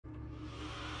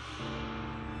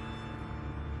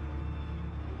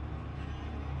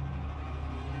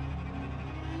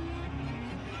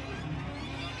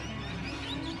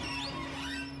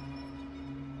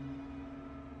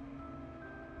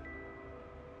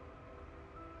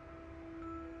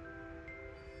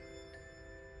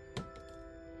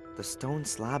The stone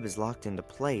slab is locked into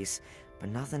place, but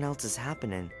nothing else is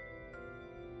happening.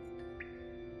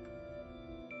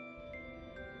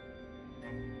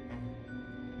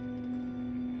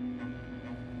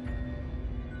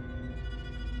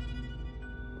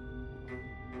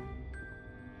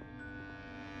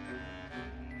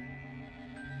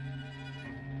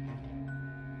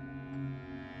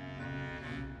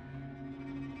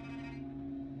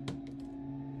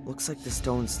 Looks like the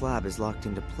stone slab is locked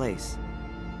into place.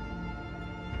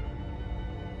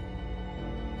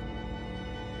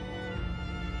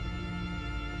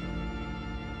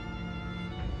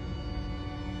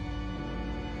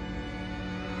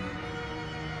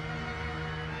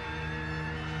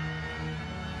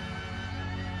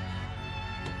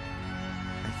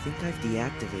 I think I've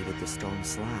deactivated the stone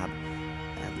slab.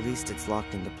 At least it's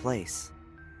locked into place.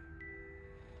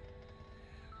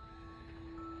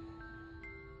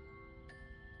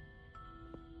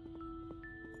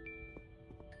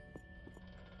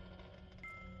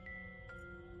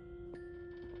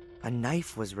 A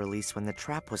knife was released when the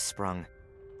trap was sprung.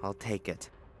 I'll take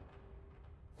it.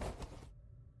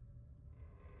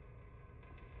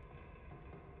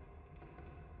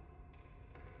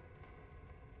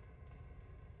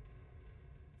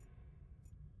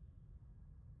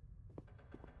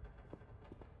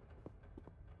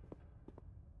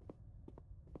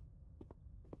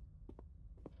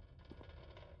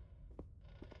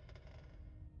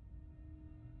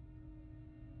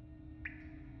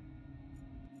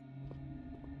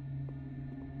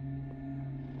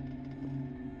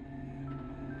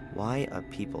 Why are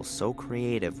people so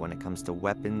creative when it comes to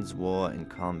weapons, war, and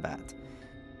combat?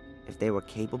 If they were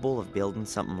capable of building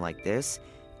something like this,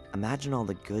 imagine all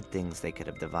the good things they could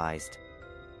have devised.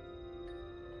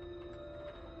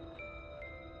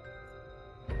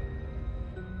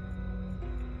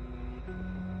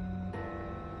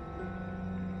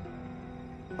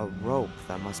 A rope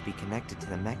that must be connected to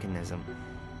the mechanism.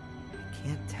 I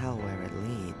can't tell where it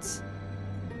leads.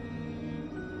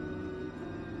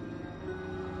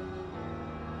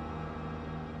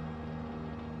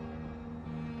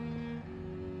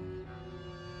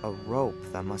 A rope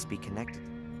that must be connected.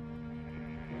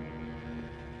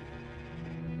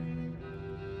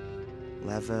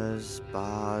 Levers,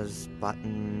 bars,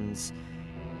 buttons.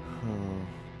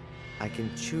 I can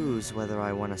choose whether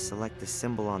I want to select the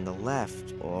symbol on the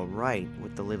left or right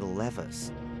with the little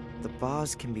levers. The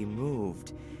bars can be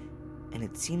moved, and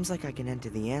it seems like I can enter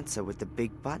the answer with the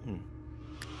big button.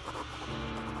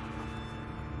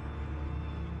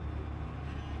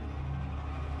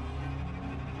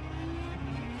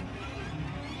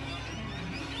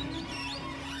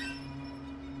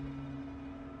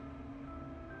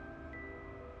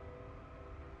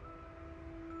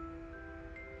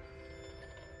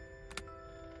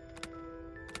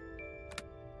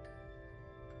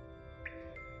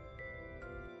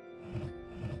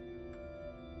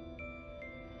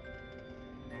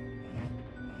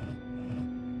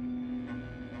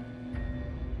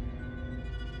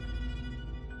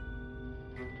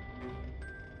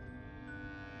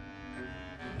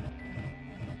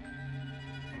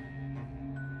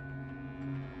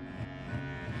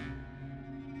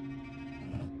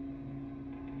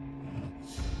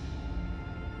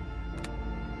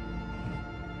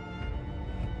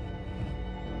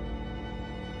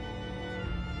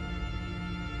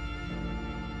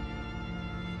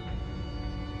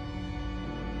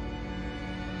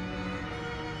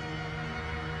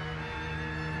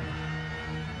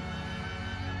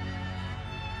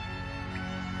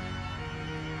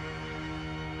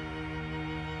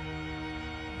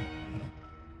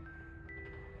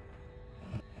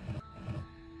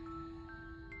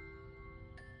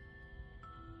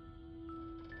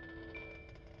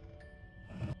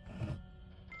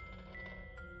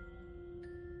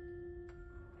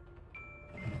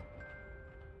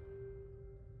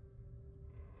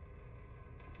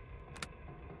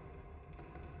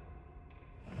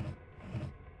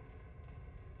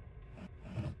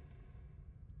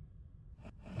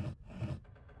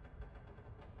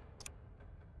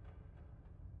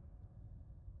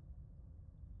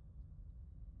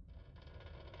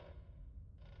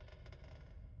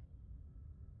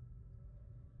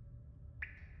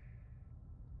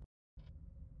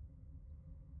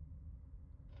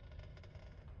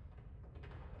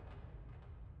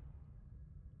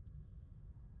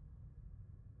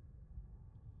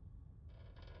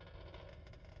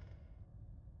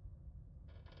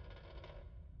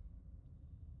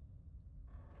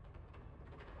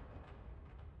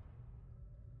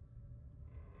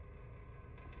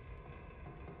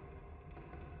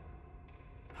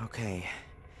 Okay,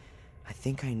 I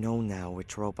think I know now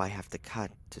which rope I have to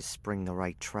cut to spring the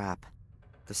right trap.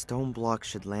 The stone block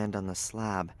should land on the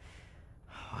slab.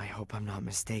 I hope I'm not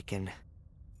mistaken.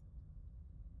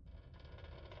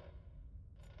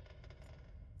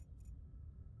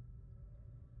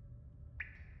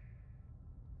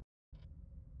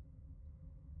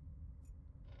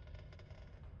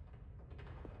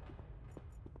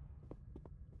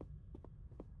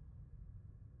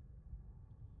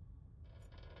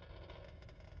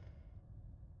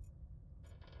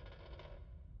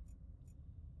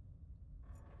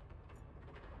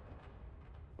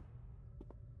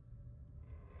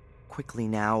 Quickly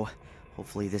now.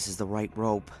 Hopefully this is the right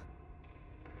rope.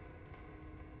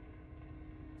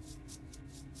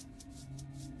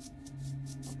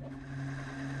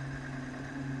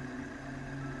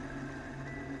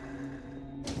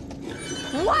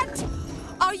 What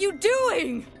are you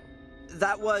doing?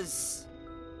 That was...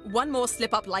 One more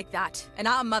slip up like that, and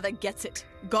our mother gets it.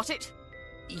 Got it?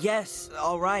 Yes,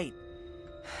 all right.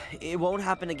 It won't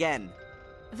happen again.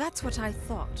 That's what I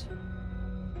thought.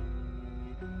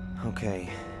 Okay,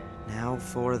 now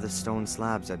 4 of the stone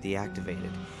slabs are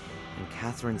deactivated, and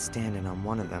Catherine's standing on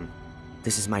one of them.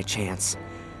 This is my chance.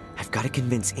 I've got to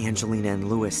convince Angelina and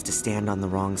Lewis to stand on the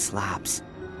wrong slabs.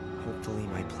 Hopefully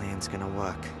my plan's gonna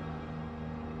work.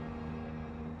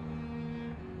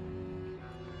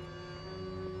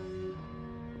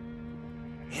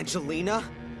 Angelina?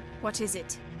 What is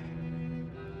it?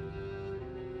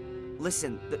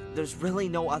 Listen, there's really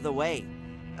no other way.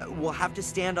 We'll have to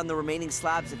stand on the remaining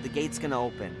slabs if the gate's gonna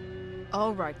open.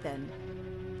 All right then.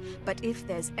 But if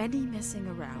there's any messing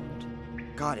around...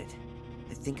 Got it.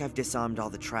 I think I've disarmed all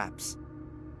the traps.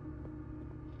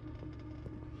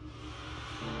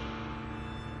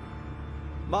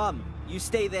 Mom, you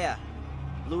stay there.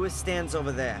 Lewis stands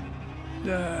over there.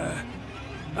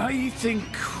 I think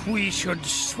we should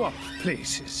swap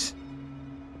places.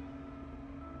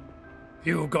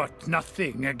 You got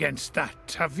nothing against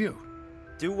that, have you?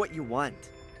 Do what you want.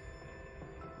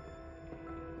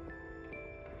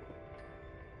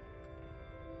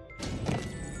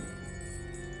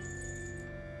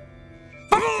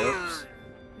 Oops.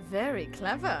 Very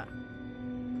clever.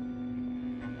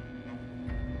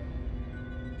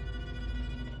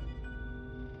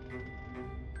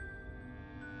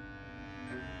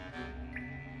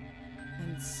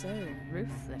 And so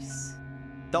ruthless.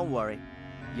 Don't worry.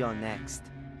 You're next.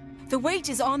 The weight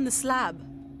is on the slab.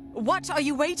 What are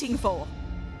you waiting for?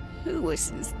 Lewis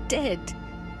is dead.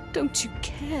 Don't you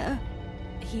care?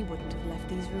 He wouldn't have left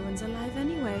these ruins alive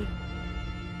anyway.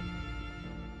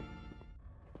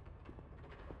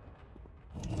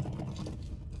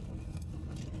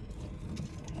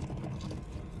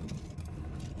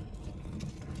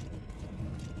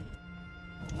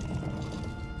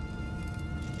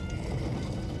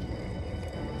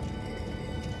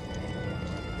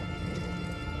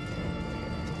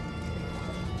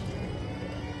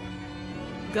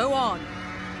 Go on.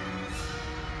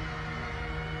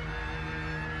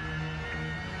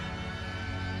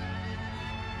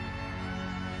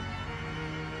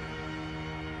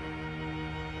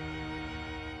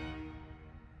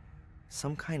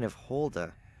 Some kind of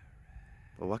holder.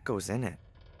 But what goes in it?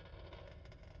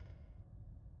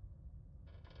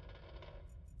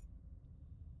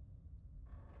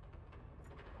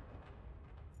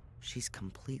 She's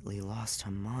completely lost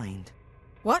her mind.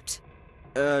 What?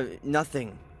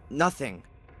 Nothing. Nothing.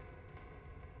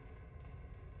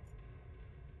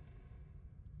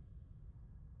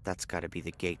 That's gotta be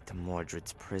the gate to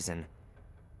Mordred's prison.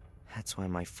 That's why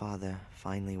my father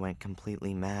finally went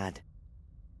completely mad.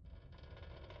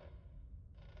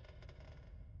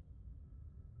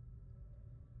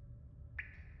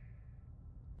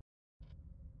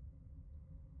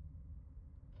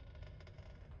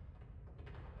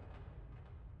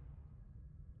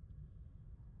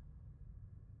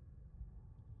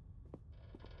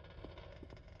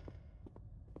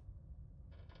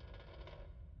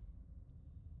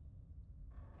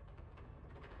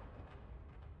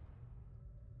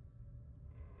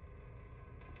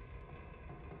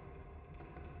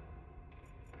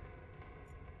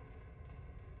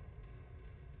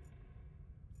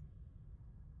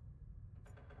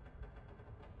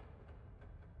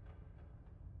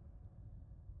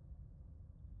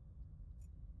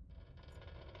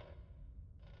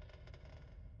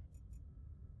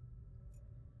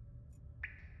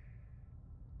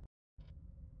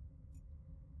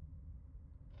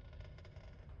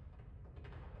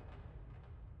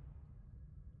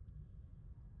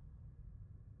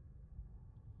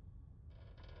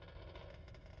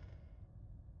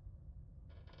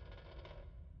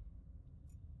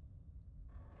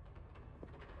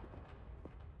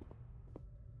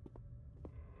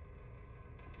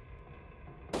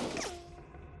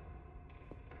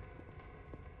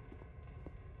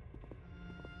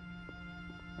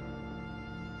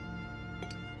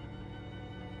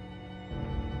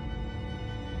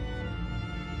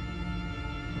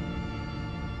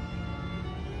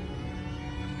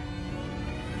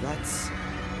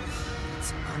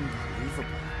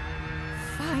 unbelievable.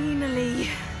 Finally.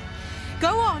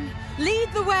 Go on, lead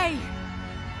the way.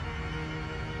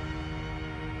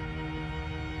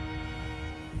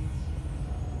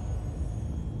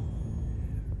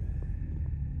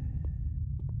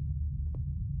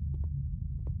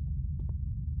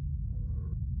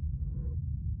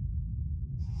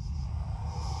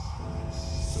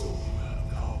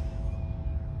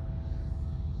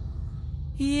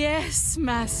 Yes,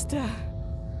 Master.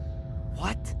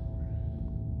 What?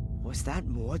 Was that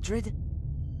Mordred?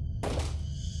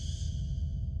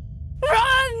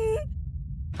 Run!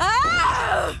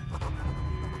 Ah!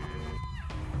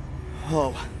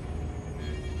 Oh.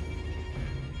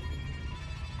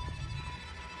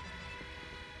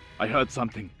 I heard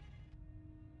something.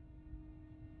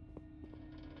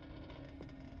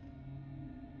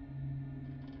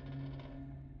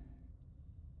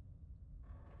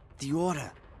 The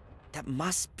order. That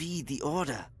must be the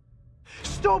order.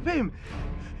 Stop him!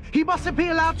 He mustn't be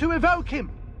allowed to evoke him!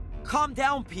 Calm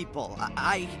down, people.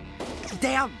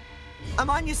 Damn! I'm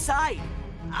on your side.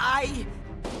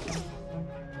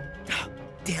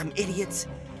 Damn idiots.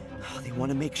 Oh, they want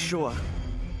to make sure.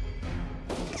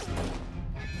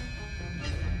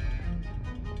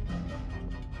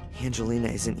 Angelina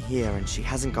isn't here, and she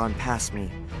hasn't gone past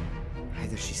me.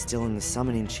 Either she's still in the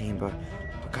summoning chamber,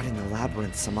 or got in the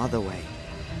labyrinth some other way.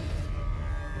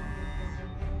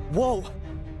 Whoa!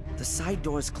 The side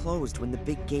doors closed when the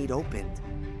big gate opened.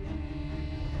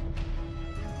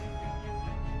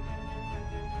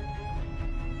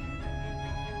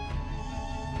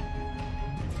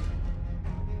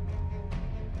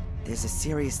 There's a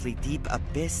seriously deep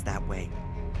abyss that way.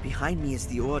 Behind me is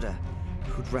the Order,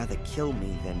 who'd rather kill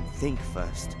me than think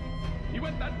first. He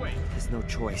went that way. There's no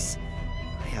choice.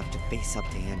 I have to face up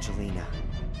to Angelina.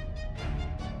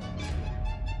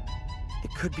 It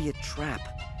could be a trap,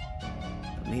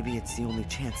 but maybe it's the only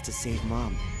chance to save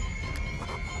Mom.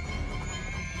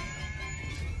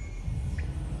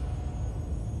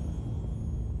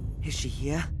 Is she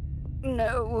here?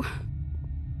 No.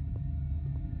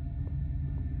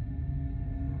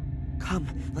 Come,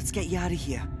 let's get you out of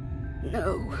here.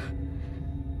 No.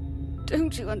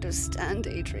 Don't you understand,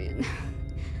 Adrian?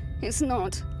 It's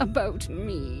not about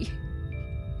me.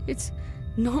 It's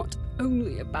not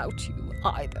only about you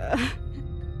either.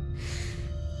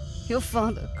 Your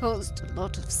father caused a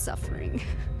lot of suffering,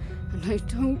 and I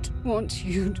don't want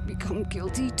you to become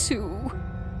guilty too.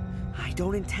 I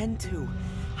don't intend to.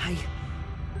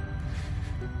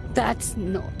 That's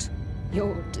not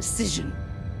your decision.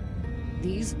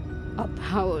 These are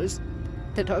powers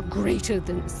that are greater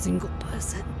than a single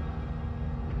person.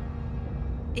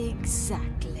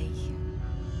 Exactly.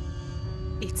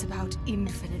 It's about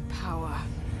infinite power.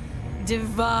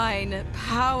 Divine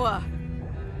power.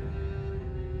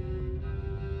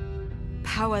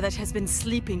 Power that has been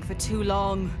sleeping for too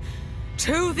long.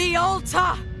 To the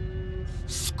altar!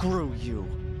 Screw you.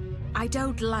 I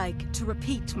don't like to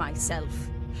repeat myself.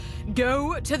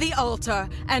 Go to the altar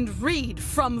and read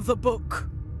from the book.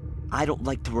 I don't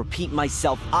like to repeat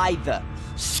myself either.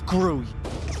 Screw you.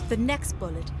 The next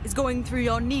bullet is going through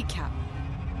your kneecap.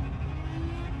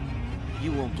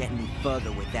 You won't get any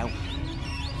further without me.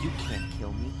 You can't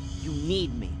kill me. You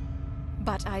need me.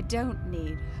 But I don't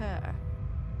need her.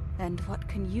 And what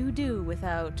can you do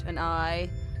without an eye,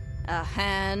 a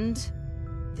hand?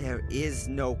 There is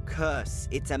no curse.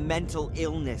 It's a mental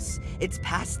illness. It's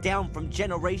passed down from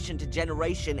generation to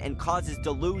generation and causes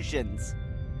delusions.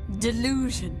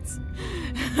 Delusions.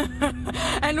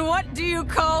 And what do you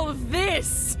call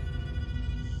this?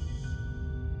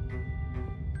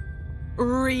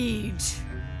 Read.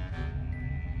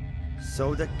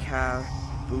 Sodakar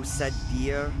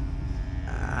busadir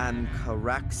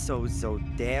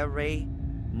karaxozodere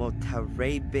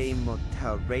motarebi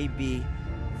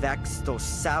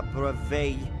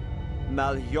vaxtosabrave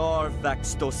malior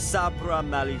vaxtosabra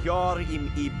malior im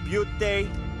ibute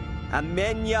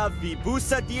amenya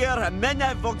vibusadir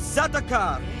amena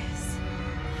voxadakar.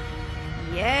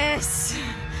 Yes.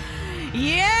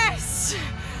 Yes.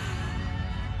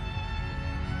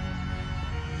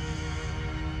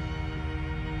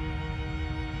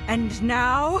 And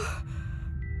now?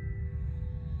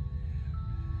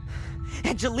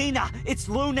 Angelina, it's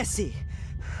lunacy!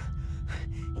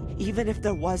 Even if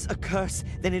there was a curse,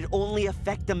 then it'd only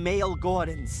affect the male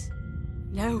Gordons.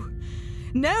 No.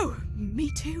 No! Me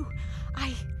too.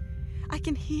 I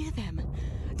can hear them.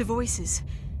 The voices.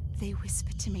 They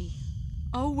whisper to me.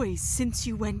 Always since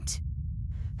you went.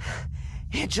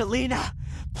 Angelina,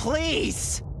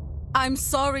 please! I'm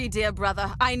sorry, dear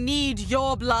brother. I need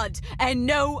your blood and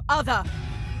no other.